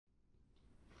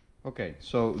Okay,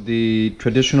 so the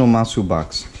traditional Masu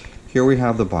box. Here we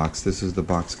have the box. This is the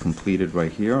box completed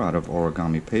right here out of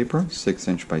origami paper,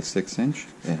 6" by 6".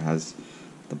 It has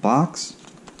the box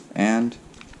and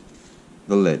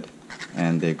the lid,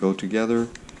 and they go together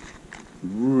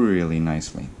really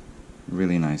nicely,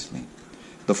 really nicely.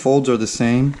 The folds are the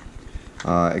same,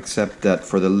 except that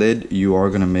for the lid you are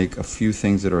going to make a few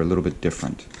things that are a little bit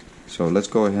different. So let's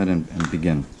go ahead and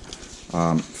begin.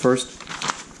 First,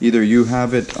 either you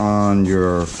have it on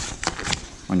your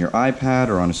iPad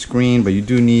or on a screen, but you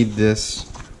do need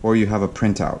this, or you have a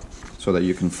printout so that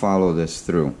you can follow this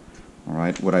through.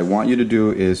 Alright, what I want you to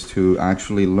do is to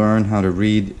actually learn how to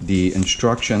read the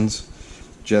instructions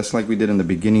just like we did in the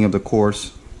beginning of the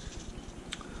course.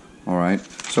 Alright,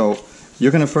 so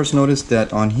you're going to first notice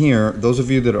that on here, those of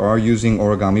you that are using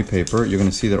origami paper, you're going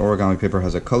to see that origami paper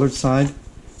has a colored side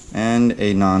and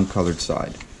a non-colored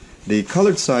side. The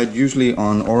colored side usually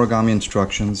on origami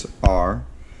instructions are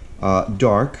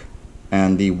dark,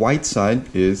 and the white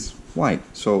side is white.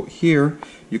 So here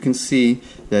you can see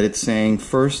that it's saying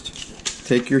first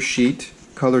take your sheet,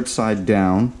 colored side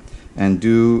down, and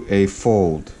do a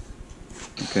fold.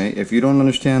 Okay, if you don't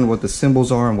understand what the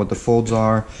symbols are and what the folds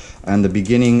are, and the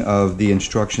beginning of the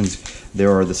instructions,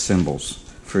 there are the symbols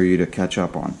for you to catch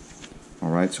up on.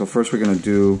 Alright, so first we're going to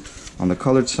do on the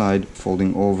colored side,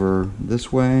 folding over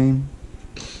this way.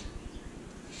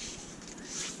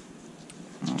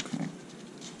 Okay.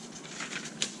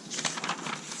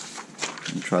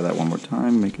 Let me try that one more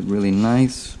time, make it really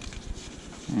nice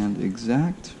and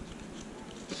exact.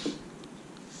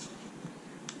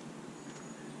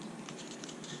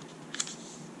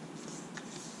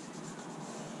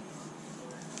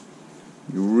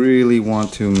 You really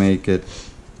want to make it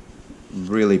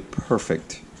really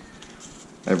perfect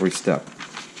every step,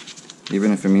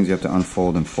 even if it means you have to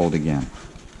unfold and fold again.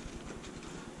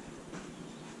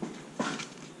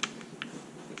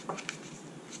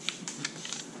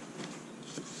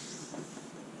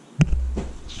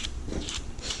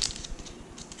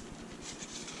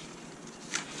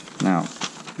 Now,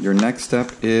 your next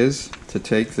step is to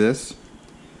take this.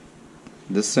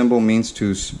 This symbol means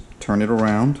to turn it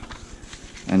around,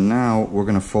 and now we're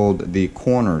going to fold the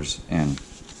corners in.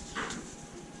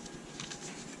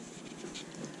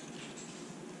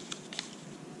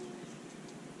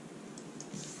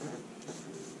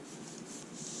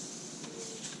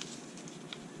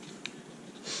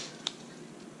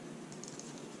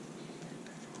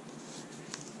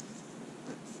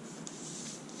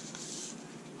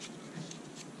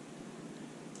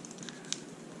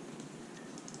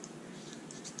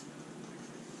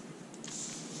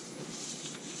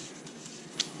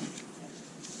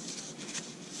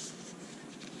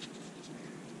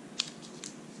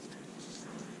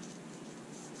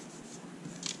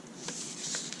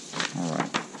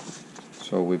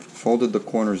 So we've folded the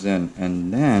corners in,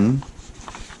 and then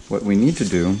what we need to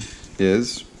do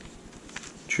is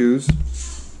choose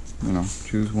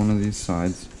one of these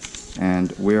sides,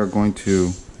 and we are going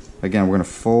to, again, we're going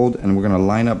to fold and we're going to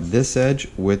line up this edge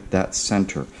with that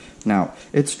center. Now,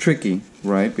 it's tricky,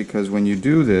 right? Because when you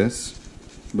do this,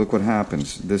 look what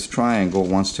happens. This triangle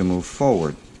wants to move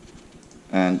forward,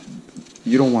 and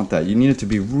you don't want that. You need it to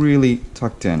be really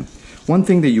tucked in. One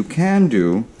thing that you can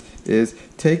do is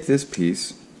take this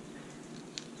piece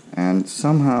and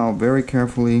somehow very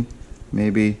carefully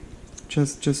maybe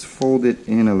just fold it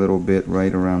in a little bit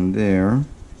right around there.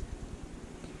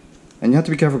 And you have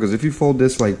to be careful, because if you fold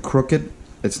this like crooked,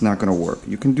 it's not going to work.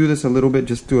 You can do this a little bit,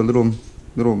 just do a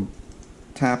little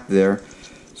tap there,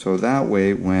 so that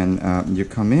way when you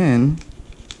come in,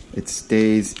 it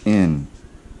stays in.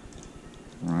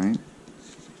 Right?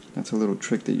 That's a little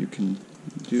trick that you can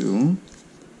do.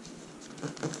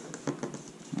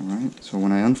 Alright, so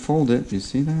when I unfold it, you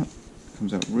see that? It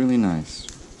comes out really nice.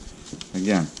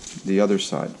 Again, the other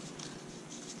side.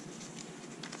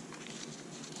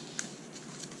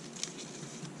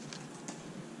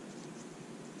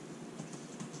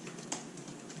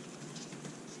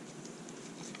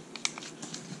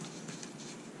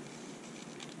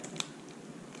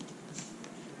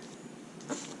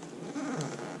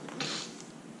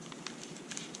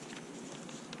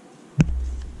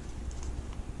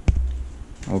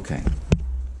 Okay,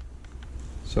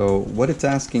 so what it's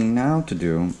asking now to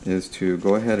do is to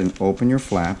go ahead and open your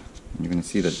flap. You're going to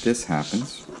see that this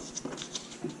happens.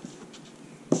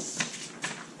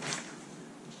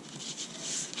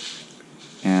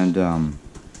 And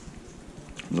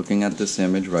looking at this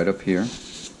image right up here,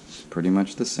 it's pretty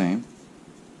much the same.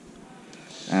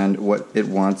 And what it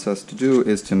wants us to do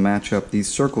is to match up, these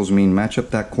circles mean match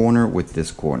up that corner with this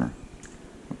corner.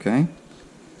 Okay?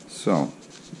 So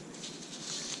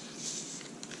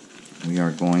we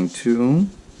are going to,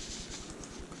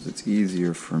 because it's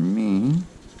easier for me,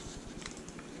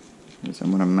 is I'm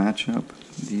going to match up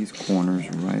these corners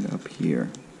right up here,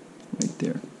 right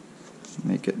there.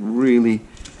 Make it really,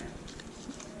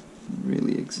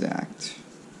 really exact.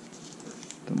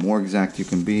 The more exact you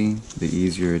can be, the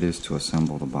easier it is to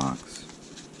assemble the box,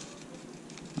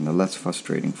 and the less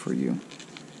frustrating for you.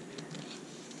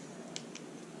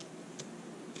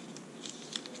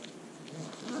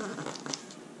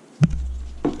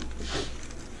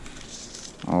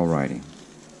 Alrighty,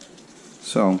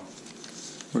 so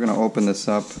we're going to open this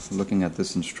up looking at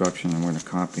this instruction, and we're going to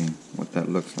copy what that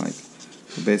looks like.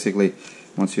 So basically, it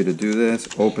wants you to do this,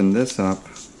 open this up,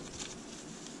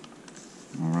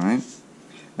 alright,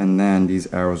 and then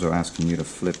these arrows are asking you to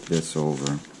flip this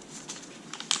over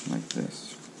like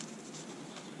this.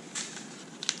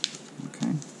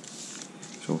 Okay,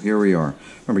 so here we are.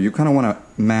 Remember, you kind of want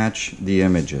to match the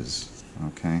images,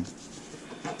 okay?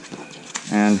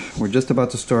 And we're just about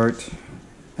to start,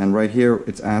 and right here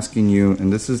it's asking you,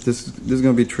 and this is going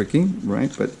to be tricky,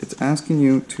 right? But it's asking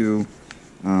you to,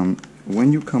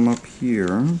 when you come up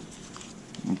here,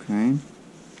 okay,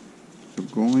 you're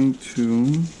going to,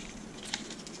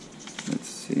 let's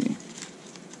see,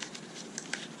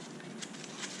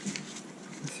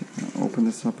 I'm gonna open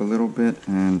this up a little bit,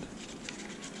 and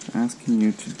it's asking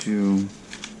you to do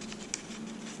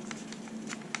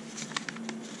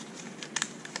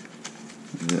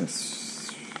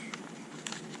this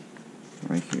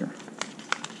right here.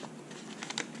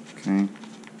 Okay,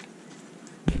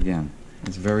 again,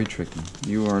 it's very tricky.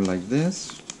 You are like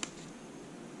this,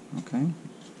 okay,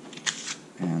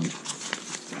 and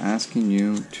it's asking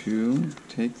you to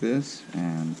take this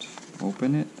and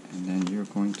open it, and then you're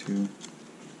going to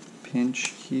pinch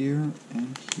here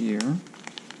and here,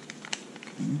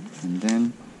 okay, and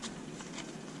then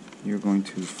you're going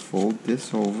to fold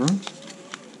this over.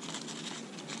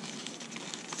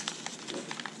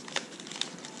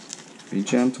 Be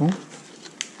gentle,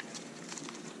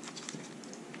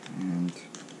 and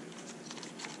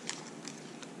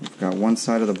we've got one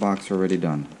side of the box already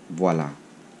done. Voila.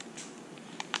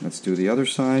 Let's do the other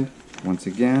side. Once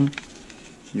again,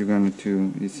 you're going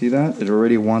to, you see that? It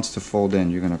already wants to fold in.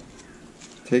 You're going to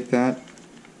take that,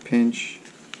 pinch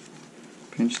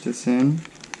this in.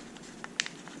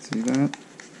 See that?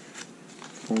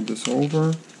 Fold this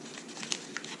over,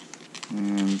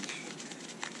 and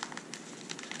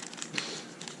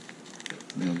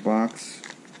the box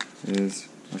is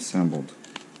assembled.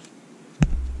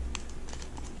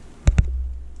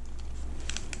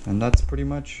 And that's pretty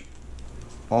much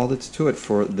all that's to it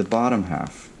for the bottom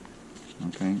half.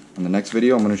 Okay, in the next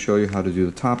video I'm going to show you how to do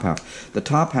the top half. The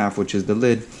top half, which is the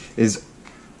lid, is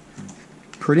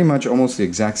pretty much almost the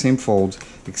exact same folds,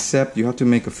 except you have to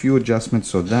make a few adjustments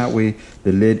so that way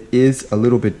the lid is a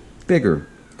little bit bigger,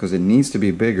 because it needs to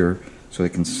be bigger so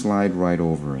it can slide right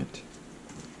over it.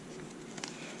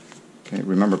 Okay,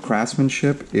 remember,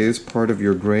 craftsmanship is part of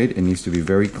your grade. It needs to be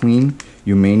very clean.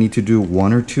 You may need to do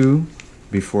one or two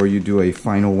before you do a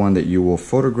final one that you will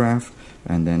photograph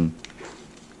and then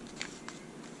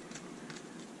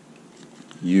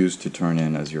use to turn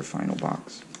in as your final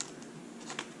box.